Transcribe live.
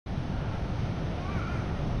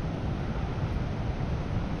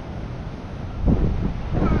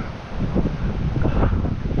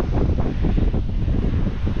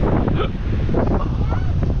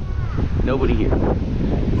nobody here.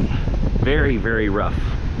 Very, very rough.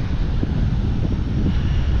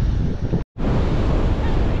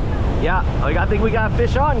 Yeah, I think we got a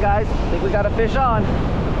fish on, guys. I think we got a fish on.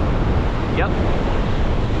 Yep.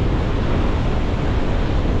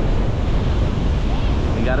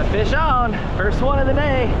 We got a fish on. First one of the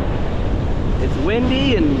day. It's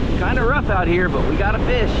windy and kind of rough out here, but we got a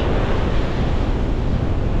fish.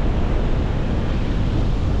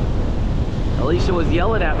 Alicia was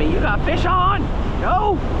yelling at me, "You got fish on!"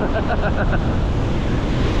 No!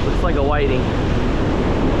 Looks like a whiting.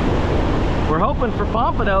 We're hoping for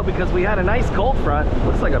Pompano because we had a nice cold front.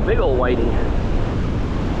 Looks like a big old whiting.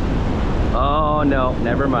 Oh no,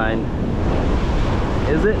 never mind.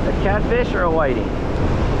 Is it a catfish or a whiting?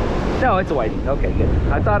 No, it's a whiting. Okay, good.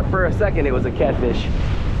 I thought for a second it was a catfish.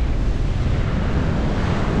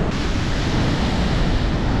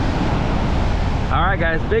 All right,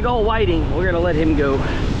 guys, big old whiting. We're gonna let him go.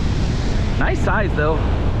 Nice size though.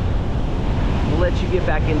 We'll let you get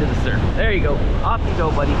back into the surf. There you go. Off you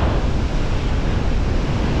go, buddy.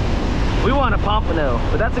 We want a Pompano,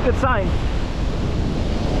 but that's a good sign.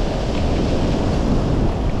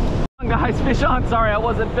 Come on, guys, fish on. Sorry, I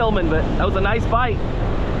wasn't filming, but that was a nice bite.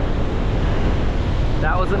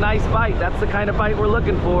 That was a nice bite. That's the kind of bite we're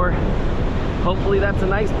looking for. Hopefully that's a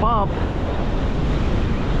nice pomp.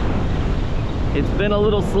 It's been a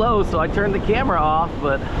little slow, so I turned the camera off,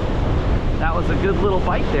 but that was a good little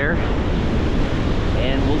bite there.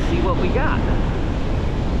 And we'll see what we got.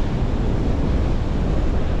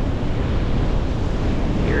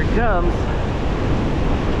 Here it comes.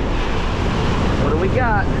 What do we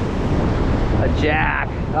got? A jack.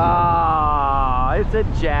 Ah, it's a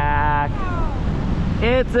jack.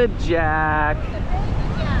 It's a jack.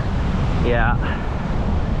 Yeah.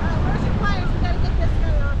 Where's your pliers? We gotta get this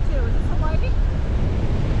guy off too. Is this a whiting?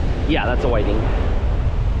 Yeah, that's a whiting.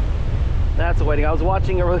 That's a whiting. I was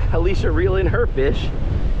watching Alicia reel in her fish.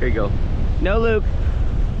 Here you go. No, Luke.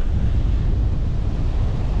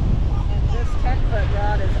 And this 10-foot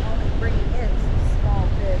rod is only bringing in some small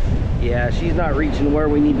fish. Yeah, she's not reaching where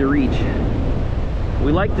we need to reach.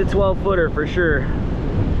 We like the 12-footer for sure.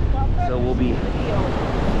 So we'll be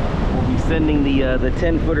sending the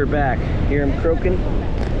 10-footer back. Hear him croaking?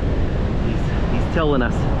 He's telling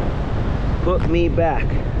us, put me back,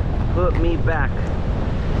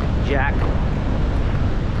 Jack.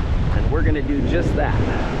 And we're gonna do just that.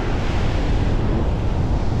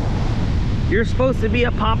 You're supposed to be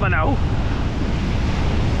a Pompano.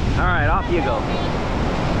 All right, off you go.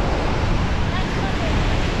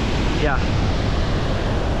 Yeah.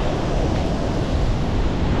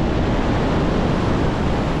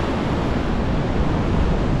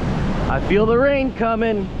 I feel the rain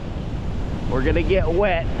coming. We're gonna get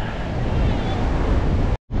wet.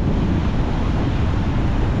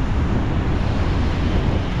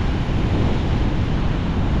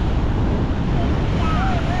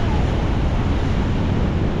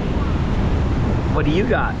 What do you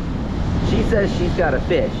got? She says she's got a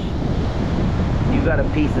fish. You got a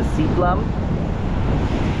piece of sea plum?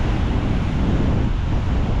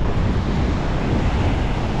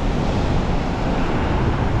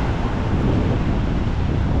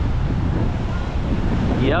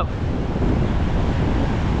 Yep.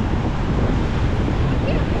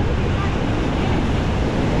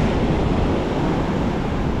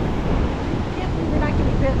 We're not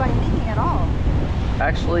getting bit by anything at all.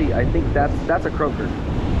 Actually, I think that's a croaker.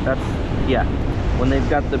 That's, yeah. When they've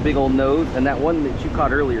got the big old nose, and that one that you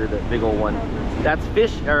caught earlier, that big old one, that's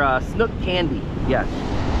fish or snook candy. Yes.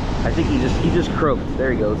 I think he just croaked.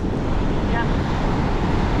 There he goes. Yeah.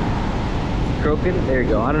 Croaking. There you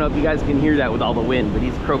go. I don't know if you guys can hear that with all the wind, but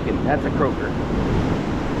he's croaking. That's a croaker.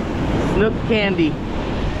 Snook candy.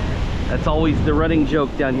 That's always the running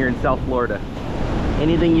joke down here in South Florida.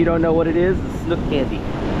 Anything you don't know what it is snook candy.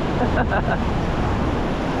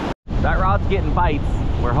 That rod's getting bites.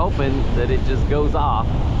 We're hoping that it just goes off.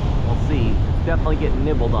 We'll see. It's definitely getting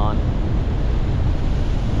nibbled on.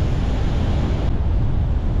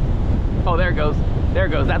 Oh, there it goes. There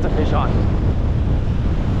it goes. That's a fish on.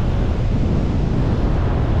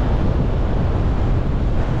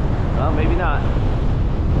 Well, maybe not.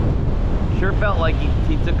 Sure felt like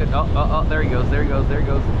he took it. Oh, there he goes. There he goes. There he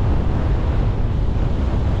goes.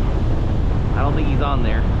 I don't think he's on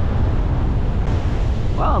there.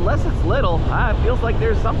 Well, unless it's little, it feels like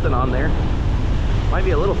there's something on there. Might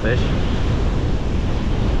be a little fish.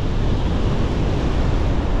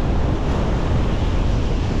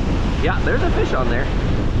 Yeah, there's a fish on there.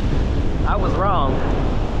 I was wrong.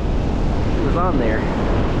 He was on there.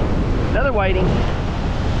 Another whiting.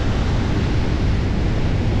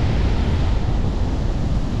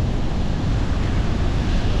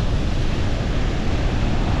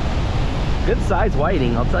 Good size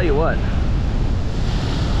whiting, I'll tell you what.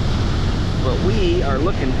 But we are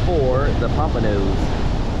looking for the pompanos.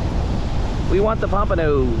 We want the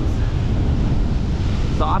pompanos.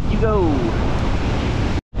 So off you go.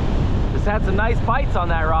 Just had some nice bites on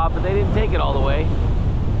that rod, but they didn't take it all the way.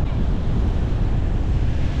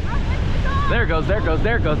 There it goes, there it goes,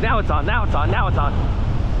 there it goes. Now it's on, now it's on, now it's on.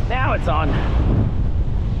 Now it's on.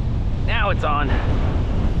 Now it's on.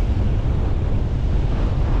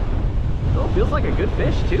 Oh, feels like a good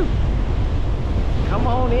fish too. Come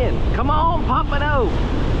on in. Come on, pompano.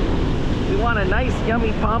 We want a nice,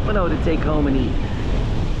 yummy pompano to take home and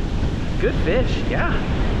eat. Good fish, yeah.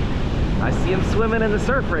 I see him swimming in the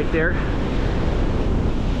surf right there.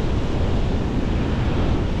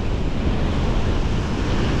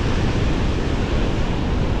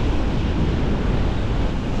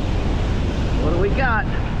 What do we got?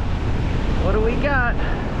 What do we got?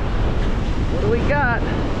 What do we got?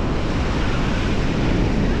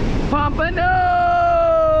 Pompano!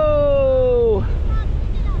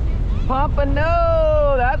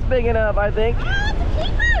 Pompano! That's big enough, I think. Oh, it's a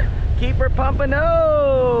keeper! Keeper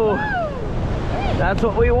pompano! That's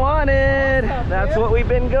what we wanted. Awesome, That's dude. what we've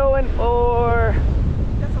been going for.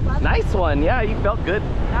 That's a lovely. Nice one. Yeah, you felt good.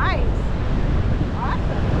 Nice.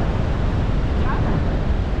 Awesome. Got it.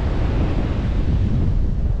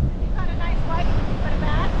 You got a nice white. Can you put it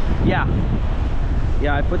back? Yeah.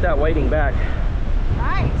 Yeah, I put that whiting back.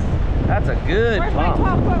 Nice. That's a good Where's pump.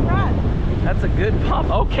 my 12-foot rod? That's a good pump.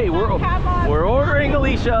 Okay, Come on. we're ordering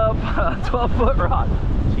Alicia a 12-foot rod.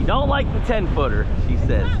 She don't like the 10-footer, she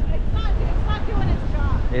says. It's not doing its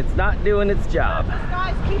job. It's not doing its job.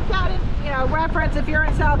 Guys, keep that in, reference if you're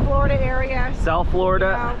in South Florida area. South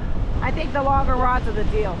Florida. I think the longer rods are the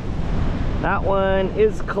deal. That one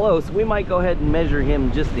is close. We might go ahead and measure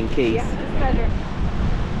him just in case. Yeah, just measure.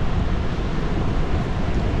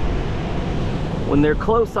 When they're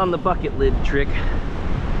close on the bucket lid trick,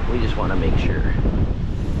 we just want to make sure.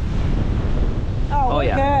 Oh, we're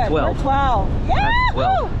yeah, good. 12. We're 12. Yeah, That's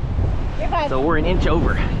 12. Woo! So we're an inch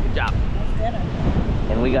over. Good job. Nice dinner.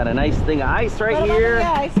 And we got a nice thing of ice right Put 'em under here. the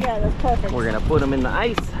ice. Yeah, that's perfect. We're gonna put them in the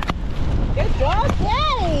ice. Good job,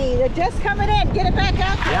 Daddy. They're just coming in. Get it back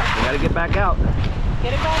out there. Yeah, we gotta get back out.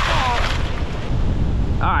 Get it back out.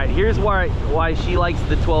 All right, here's why she likes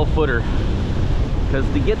the 12-footer. Because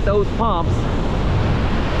to get those pumps,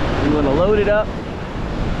 we want to load it up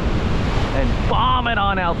and bomb it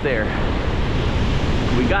on out there.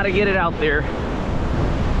 We got to get it out there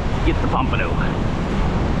to get the pompano.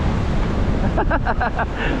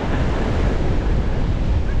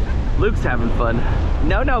 Luke's having fun.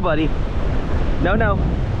 No, no, buddy. No, no.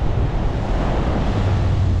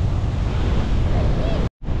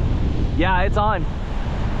 Yeah, it's on.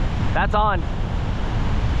 That's on.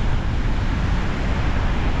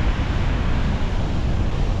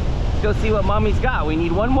 Let's go see what Mommy's got. We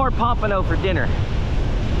need one more pompano for dinner.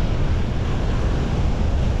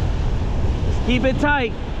 Just keep it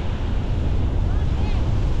tight.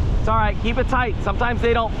 It's all right, keep it tight. Sometimes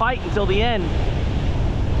they don't fight until the end.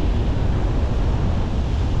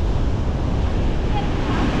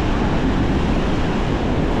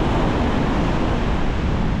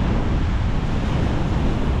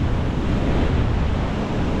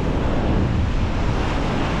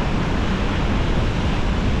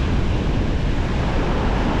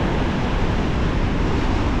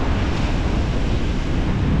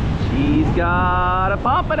 Got a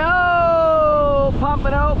pompano!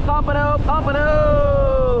 Pompano, pompano,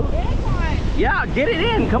 pompano! Big one. Yeah, get it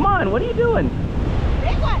in. Come on, what are you doing?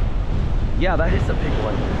 Big one. Yeah, that is a big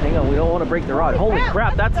one. Hang on, we don't want to break the rod. Holy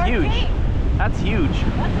crap, that's huge. That's huge.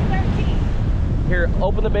 That's a 13. Here,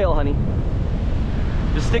 open the bail, honey.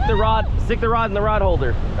 Just stick the rod in the rod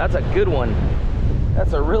holder. That's a good one.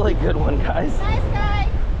 That's a really good one, guys. Nice guy.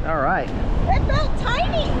 All right. It felt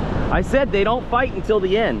tiny. I said they don't fight until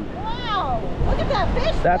the end. Wow. Look at that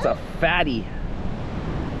fish. That's man. a fatty.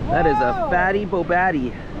 That is a Whoa. fatty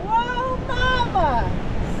bobatty. Whoa, mama.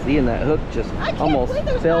 Seeing that hook just I can't almost believe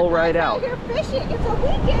there's fell not right guys out. Here fishing. It's a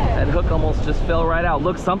weekend. That hook almost just fell right out.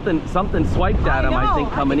 Look, something swiped at him, I think,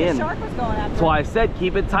 coming in. The shark was going after That's why I him. said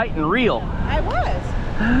keep it tight and real. I was.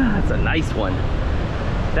 That's a nice one.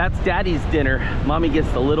 That's Daddy's dinner. Mommy gets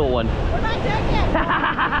the little one. We're not done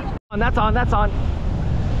yet. And that's on, that's on.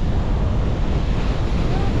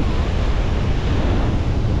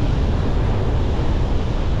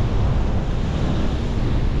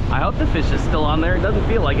 I hope the fish is still on there. It doesn't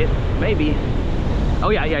feel like it. Maybe. Oh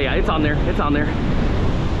yeah, yeah, yeah. It's on there. It's on there.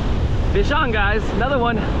 Fish on, guys. Another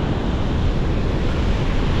one.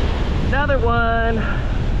 Another one.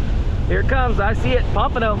 Here it comes. I see it.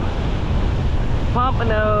 Pompano.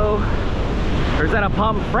 Pompano. Or is that a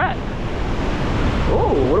pomfret?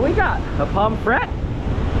 Oh, what do we got? A pomfret?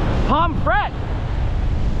 Pomfret!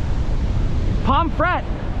 Pomfret!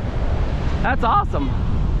 That's awesome.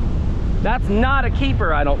 That's not a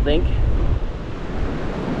keeper, I don't think.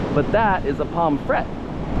 But that is a pomfret.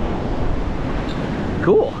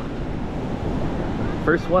 Cool.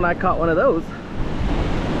 First one I caught one of those.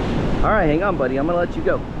 All right, hang on, buddy. I'm gonna let you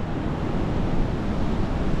go.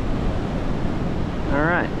 All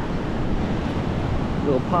right.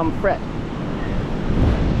 Little pomfret.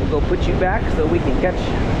 We'll go put you back so we can catch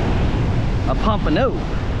a pompano.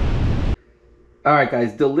 All right,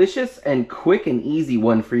 guys, delicious and quick and easy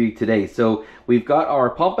one for you today. So we've got our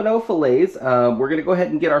pompano fillets. We're gonna go ahead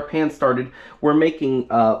and get our pan started. We're making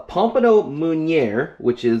Pompano Meuniere,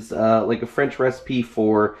 which is like a French recipe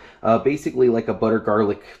for basically like a butter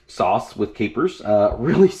garlic sauce with capers.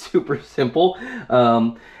 Really super simple.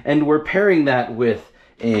 And we're pairing that with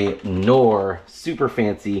a Knorr super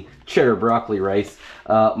fancy cheddar broccoli rice.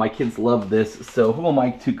 My kids love this, so who am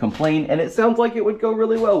I to complain? And it sounds like it would go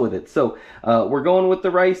really well with it. So we're going with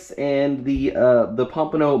the rice and the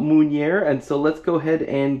Pompano Meuniere, and so let's go ahead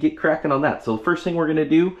and get cracking on that. So the first thing we're gonna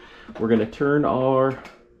do, we're gonna turn our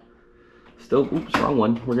stove, oops, wrong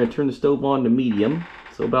one. We're gonna turn the stove on to medium,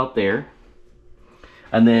 so about there.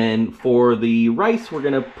 And then for the rice, we're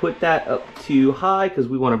gonna put that up to high because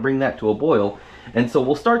we wanna bring that to a boil. And so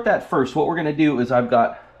we'll start that first. What we're gonna do is I've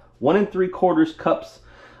got 1 3/4 cups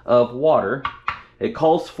of water. It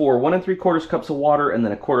calls for 1 3/4 cups of water and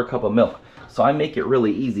then 1/4 cup of milk. So I make it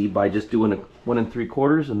really easy by just doing a 1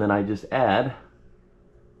 3/4 and then I just add,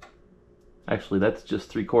 actually that's just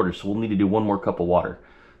 3/4, so we'll need to do 1 more cup of water.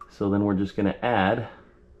 So then we're just gonna add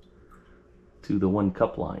to the 1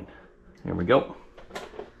 cup line. There we go.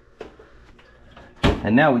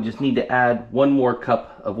 And now we just need to add 1 more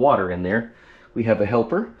cup of water in there. We have a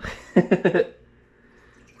helper.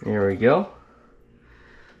 There we go.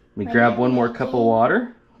 Let me grab 1 more cup of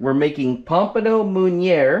water. We're making Pompano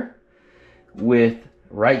Meuniere with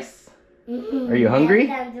rice. Are you hungry?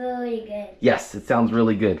 That sounds really good. Yes, it sounds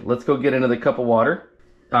really good. Let's go get another cup of water.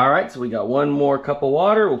 All right, so we got 1 more cup of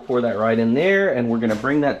water. We'll pour that right in there, and we're gonna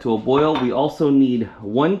bring that to a boil. We also need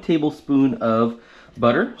 1 tablespoon of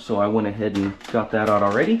butter, so I went ahead and got that out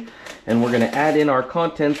already. And we're gonna add in our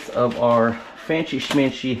contents of our fancy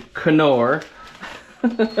schmancy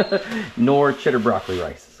Knorr cheddar broccoli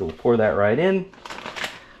rice. So we'll pour that right in.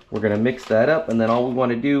 We're gonna mix that up, and then all we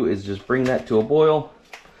wanna do is just bring that to a boil.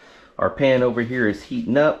 Our pan over here is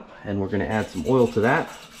heating up, and we're gonna add some oil to that.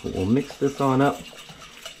 So we'll mix this on up,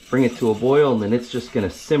 bring it to a boil, and then it's just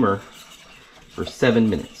gonna simmer for 7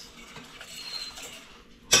 minutes.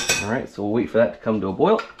 All right, so we'll wait for that to come to a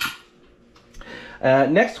boil.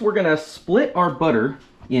 Next, we're gonna split our butter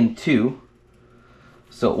in 2.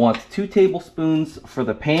 So it wants 2 tablespoons for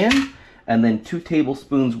the pan, and then 2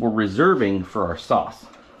 tablespoons we're reserving for our sauce.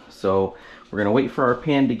 So we're gonna wait for our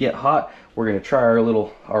pan to get hot. We're gonna try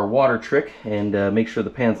our water trick and make sure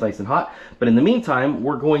the pan's nice and hot. But in the meantime,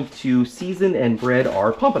 we're going to season and bread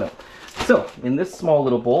our pompano. So in this small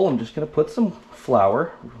little bowl, I'm just gonna put some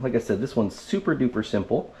flour. Like I said, this one's super duper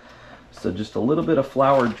simple. So just a little bit of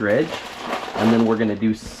flour dredge. And then we're gonna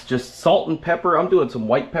do just salt and pepper. I'm doing some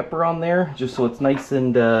white pepper on there, just so it's nice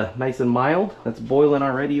and mild. That's boiling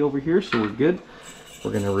already over here, so we're good.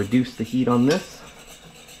 We're gonna reduce the heat on this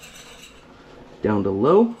down to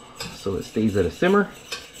low, so it stays at a simmer.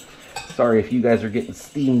 Sorry if you guys are getting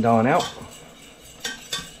steamed on out.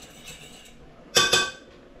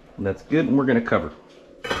 And that's good, and we're gonna cover.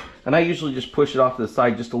 And I usually just push it off to the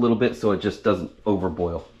side just a little bit so it just doesn't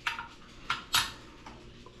overboil.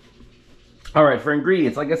 All right, for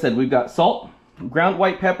ingredients, like I said, we've got salt, ground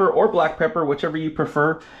white pepper or black pepper, whichever you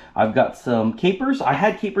prefer. I've got some capers. I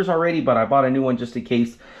had capers already, but I bought a new one just in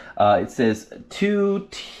case. It says 2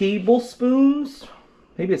 tablespoons.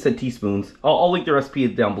 Maybe it said teaspoons. I'll link the recipe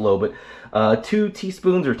down below, but 2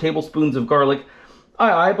 teaspoons or tablespoons of garlic.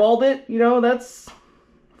 I eyeballed it, you know, that's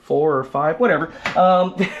 4 or 5, whatever.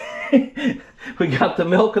 We got the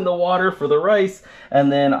milk and the water for the rice,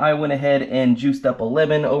 and then I went ahead and juiced up a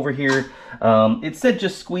lemon over here. It said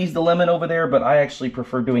just squeeze the lemon over there, but I actually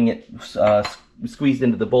prefer doing it squeezed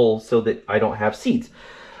into the bowl so that I don't have seeds.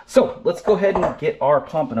 So let's go ahead and get our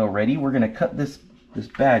pompano ready. We're gonna cut this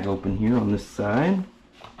bag open here on this side.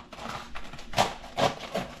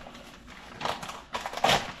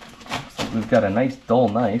 So we've got a nice dull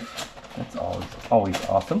knife. That's always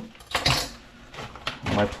awesome.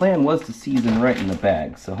 My plan was to season right in the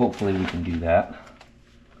bag, so hopefully we can do that.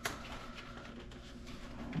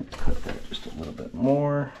 Cut that just a little bit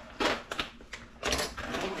more.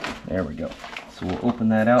 There we go. So So we'll open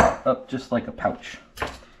that out up just like a pouch.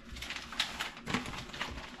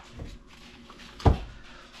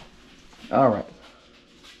 All right.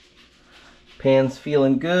 Pan's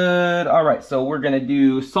feeling good. All right, so we're gonna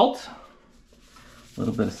do salt. A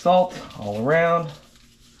little bit of salt all around.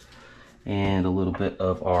 And a little bit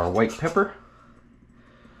of our white pepper.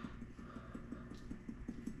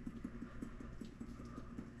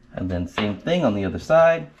 And then same thing on the other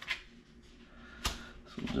side. So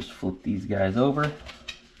we'll just flip these guys over.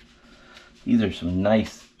 These are some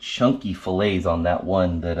nice chunky fillets on that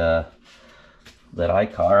one that I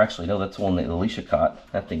caught. Or actually, no, that's the one that Alicia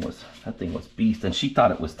caught. That thing was beast, and she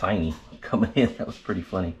thought it was tiny coming in. That was pretty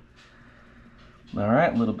funny. All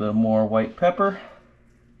right, a little bit more white pepper.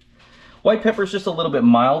 White pepper is just a little bit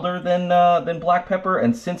milder than black pepper,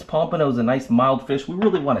 and since pompano is a nice mild fish, we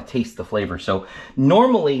really want to taste the flavor. So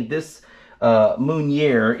normally this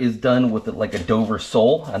Meuniere is done with like a Dover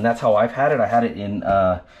sole, and that's how I've had it. I had it in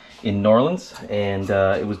New Orleans, and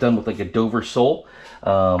it was done with like a Dover sole,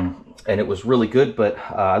 and it was really good. But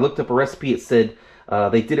I looked up a recipe. It said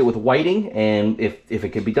they did it with whiting, and if it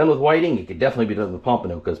could be done with whiting, it could definitely be done with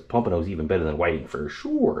pompano, because pompano is even better than whiting for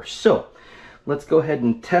sure. So let's go ahead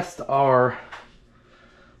and test our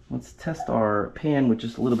pan with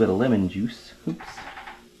just a little bit of lemon juice. Oops.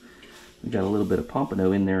 We got a little bit of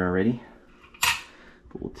pompano in there already.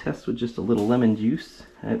 But we'll test with just a little lemon juice,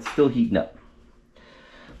 and it's still heating up.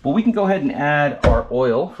 But we can go ahead and add our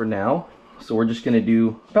oil for now. So we're just gonna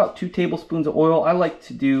do about 2 tablespoons of oil. I like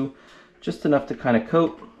to do just enough to kind of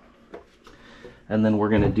coat. And then we're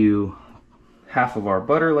gonna do half of our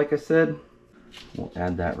butter, like I said. We'll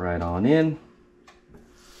add that right on in.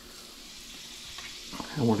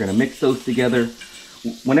 And we're gonna mix those together.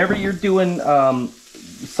 Whenever you're doing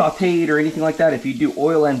sauteed or anything like that, if you do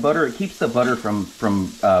oil and butter, it keeps the butter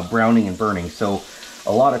from browning and burning. So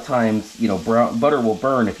a lot of times, you know, butter will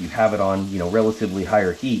burn if you have it on, you know, relatively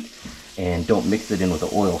higher heat and don't mix it in with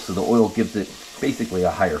the oil. So the oil gives it basically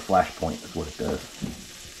a higher flash point is what it does.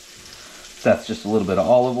 So that's just a little bit of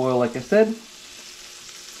olive oil, like I said.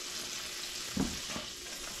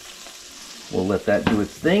 We'll let that do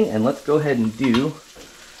its thing, and let's go ahead and do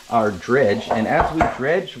our dredge. And as we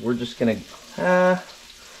dredge, we're just gonna,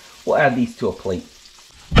 we'll add these to a plate.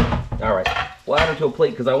 All right, we'll add them to a plate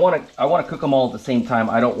because I wanna cook them all at the same time.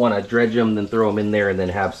 I don't wanna dredge them, then throw them in there, and then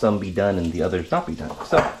have some be done and the others not be done.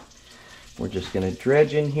 So we're just gonna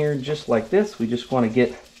dredge in here just like this. We just wanna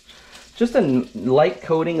get just a light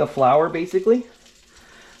coating of flour, basically.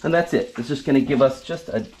 And that's it. It's just gonna give us just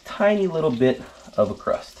a tiny little bit of a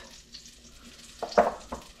crust.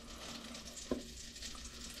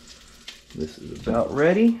 This is about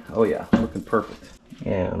ready. Oh yeah, looking perfect.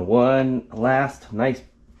 And one last nice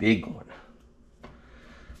big one.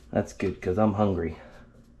 That's good because I'm hungry.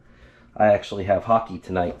 I actually have hockey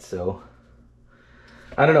tonight, so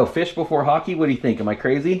I don't know, fish before hockey, what do you think? Am I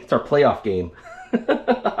crazy? It's our playoff game.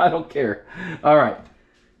 I don't care. All right.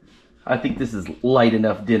 I think this is light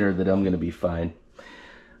enough dinner that I'm gonna be fine.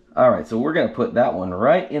 All right, so we're gonna put that one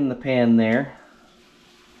right in the pan there.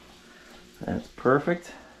 That's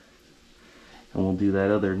perfect. And we'll do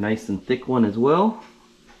that other nice and thick one as well.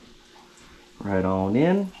 Right on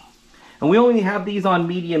in. And we only have these on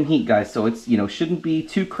medium heat, guys, so it's, you know, shouldn't be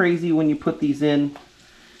too crazy when you put these in.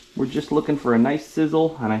 We're just looking for a nice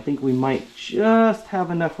sizzle, and I think we might just have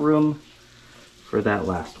enough room for that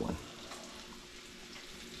last one.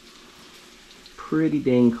 Pretty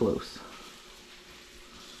dang close.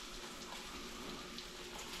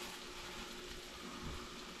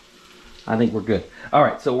 I think we're good. All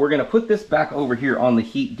right, so we're gonna put this back over here on the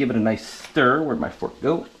heat, give it a nice stir. Where'd my fork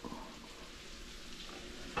go?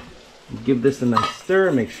 Give this a nice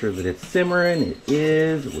stir, make sure that it's simmering. It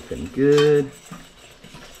is, looking good.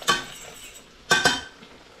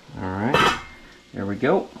 All right, there we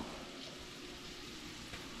go.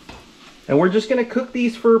 And we're just gonna cook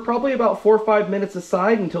these for probably about 4 or 5 minutes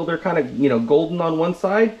aside until they're kind of, you know, golden on one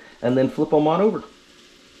side, and then flip them on over.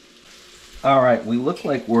 All right, we look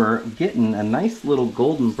like we're getting a nice little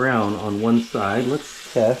golden brown on one side.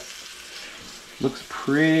 Let's test. Looks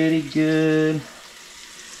pretty good.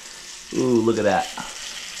 Ooh, look at that.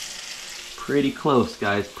 Pretty close,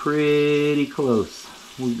 guys, pretty close.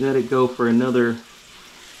 We got to go for another,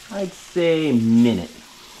 I'd say, minute.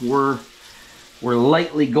 We're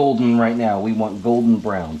lightly golden right now. We want golden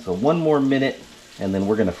brown. So one more minute, and then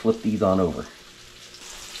we're gonna flip these on over.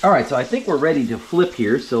 All right, so I think we're ready to flip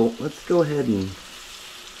here. So let's go ahead and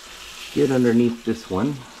get underneath this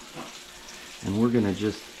one. And we're gonna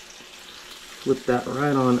just flip that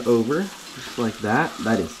right on over, just like that.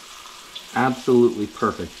 That is absolutely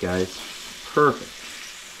perfect, guys. Perfect.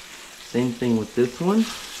 Same thing with this one.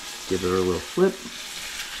 Give her a little flip.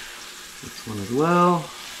 This one as well.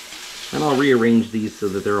 And I'll rearrange these so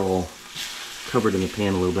that they're all covered in the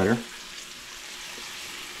pan a little better.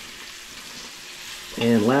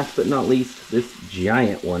 And last but not least, this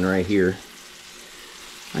giant one right here.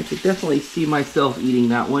 I could definitely see myself eating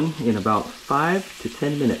that one in about 5 to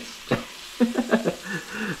 10 minutes.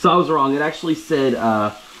 So I was wrong. It actually said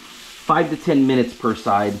 5 to 10 minutes per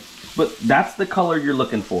side, but that's the color you're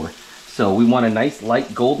looking for. So we want a nice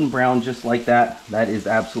light golden brown just like that. That is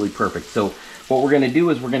absolutely perfect. So what we're going to do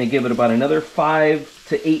is we're going to give it about another 5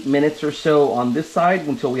 to 8 minutes or so on this side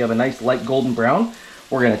until we have a nice light golden brown.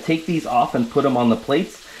 We're going to take these off and put them on the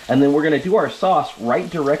plates, and then we're going to do our sauce right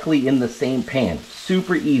directly in the same pan.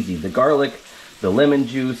 Super easy. The garlic, the lemon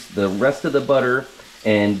juice, the rest of the butter,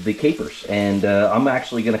 and the capers. And I'm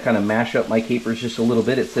actually going to kind of mash up my capers just a little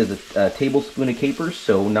bit. It says a tablespoon of capers,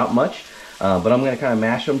 so not much. But I'm going to kind of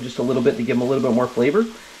mash them just a little bit to give them a little bit more flavor.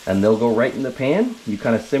 And they'll go right in the pan. You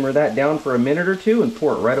kind of simmer that down for a minute or two and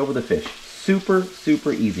pour it right over the fish. Super,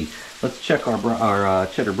 super easy. Let's check our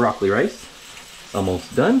cheddar broccoli rice.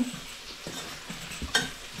 Almost done.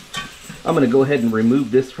 I'm going to go ahead and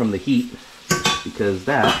remove this from the heat because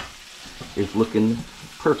that is looking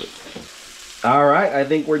perfect. All right, I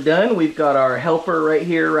think we're done. We've got our helper right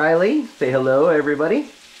here, Riley. Say hello, everybody.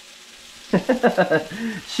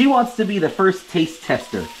 She wants to be the first taste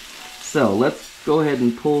tester. So let's go ahead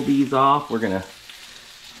and pull these off. We're going to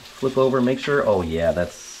flip over, make sure. Oh, yeah,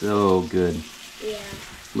 that's so good. Yeah.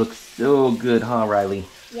 Looks so good, huh, Riley?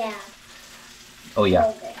 Yeah. Oh,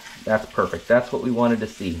 yeah. So good. That's perfect. That's what we wanted to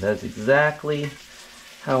see. That's exactly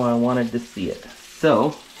how I wanted to see it.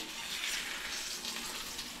 So,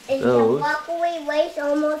 is the broccoli rice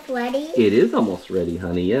almost ready? It is almost ready,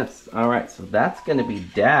 honey. Yes. All right. So that's going to be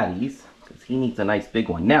Daddy's because he needs a nice big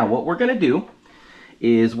one. Now, what we're going to do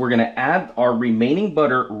is we're going to add our remaining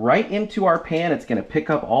butter right into our pan. It's going to pick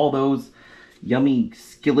up all those yummy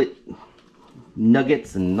skillet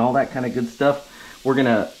nuggets and all that kind of good stuff. We're going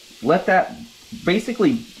to let that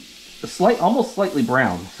basically almost slightly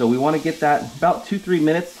brown. So we want to get that about 2-3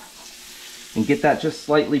 minutes and get that just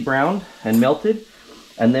slightly browned and melted.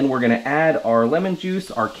 And then we're going to add our lemon juice,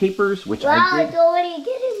 our capers, which I did. It's already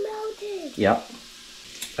getting melted. Yep.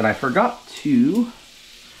 And I forgot to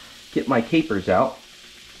get my capers out.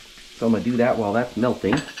 So I'm going to do that while that's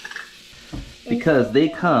melting. Because they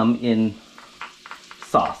come in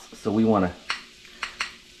sauce. So we want to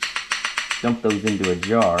dump those into a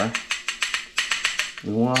jar.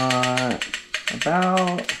 We want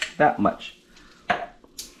about that much.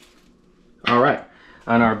 All right.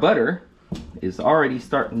 And our butter is already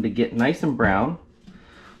starting to get nice and brown.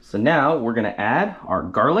 So now we're going to add our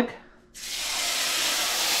garlic.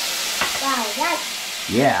 Wow, that's...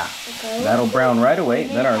 Yeah, okay. That'll brown right away.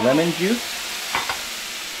 Then our lemon juice.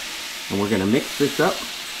 And we're going to mix this up.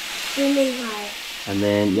 Steaming hot. And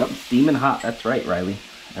then, yep, steaming hot. That's right, Riley.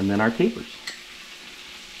 And then our capers.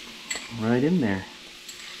 Right in there.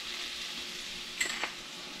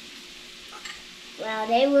 Wow,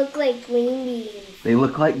 they look like green beans. They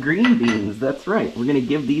look like green beans. That's right. We're going to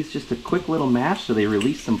give these just a quick little mash so they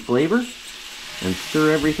release some flavor. And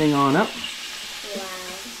stir everything on up. Wow.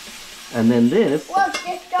 And then this. Look,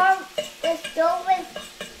 the stove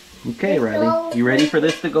is... Okay, Riley. You ready for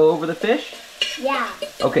this to go over the fish? Yeah.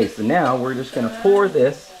 Okay, so now we're just going to pour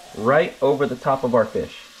this right over the top of our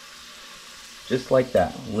fish. Just like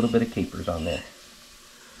that. A little bit of capers on there.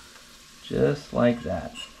 Just like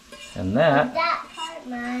that. And that... That part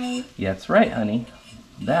mine. Yeah, that's right, honey.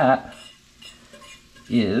 That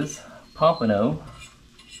is Pompano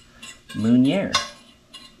Meuniere.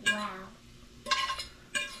 Wow.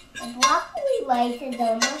 The broccoli rice is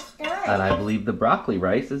almost done. And I believe the broccoli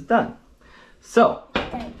rice is done. So,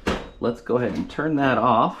 let's go ahead and turn that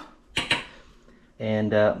off.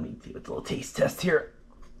 And let me do a little taste test here.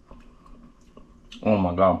 Oh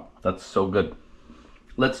my God, that's so good.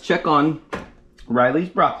 Let's check on Riley's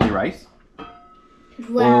broccoli rice.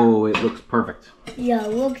 Wow. Oh, it looks perfect. Yeah,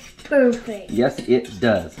 it looks perfect. Yes, it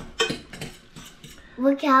does.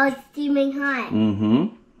 Look how it's steaming hot.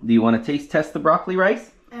 Mm-hmm. Do you want to taste test the broccoli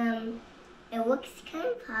rice? It looks kind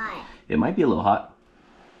of hot. It might be a little hot.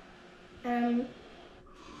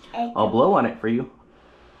 I'll blow on it for you.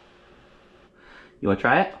 You want to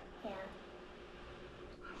try it?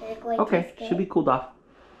 Yeah. Like Okay, should be cooled off.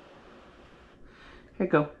 Here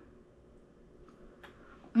you go.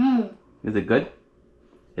 Mmm. Is it good?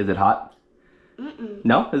 Is it hot? Mm-mm.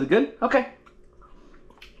 No? Is it good? Okay.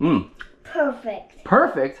 Mmm. Perfect.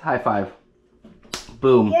 Perfect. High five.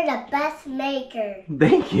 Boom. You're the best maker.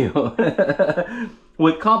 Thank you.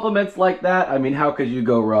 With compliments like that, I mean, how could you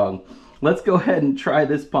go wrong? Let's go ahead and try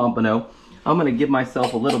this pompano. I'm gonna give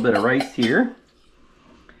myself a little bit of rice here.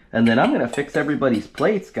 And then I'm gonna fix everybody's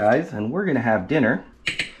plates, guys, and we're gonna have dinner.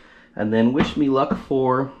 And then wish me luck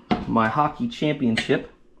for my hockey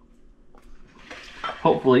championship.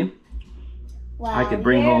 Hopefully, Wow, I could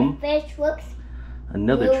bring your home fish looks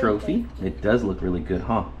another really trophy. good. It does look really good,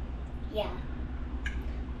 huh? Yeah.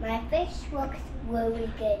 My fish looks really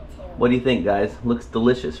good too. What do you think, guys? Looks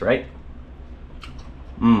delicious, right?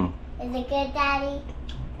 Mmm. Is it good, Daddy?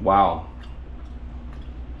 Wow.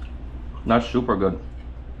 That's super good.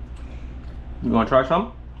 You wanna try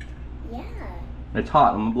some? Yeah. It's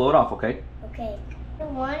hot. I'm gonna blow it off, okay? Okay. The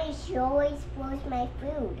one is she always blows my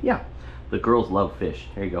food. Yeah. The girls love fish.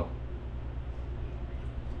 Here you go.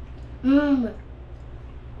 Mmm.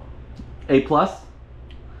 A plus.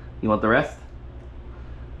 You want the rest?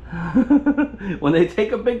 When they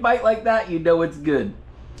take a big bite like that, you know it's good.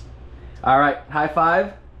 All right, high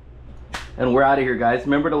five. And we're out of here, guys.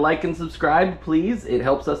 Remember to like and subscribe, please. It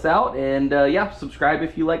helps us out. And yeah, subscribe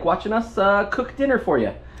if you like watching us cook dinner for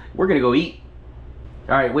you. We're gonna go eat.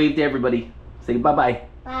 All right, wave to everybody. Say bye-bye.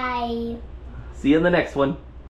 Bye. See you in the next one.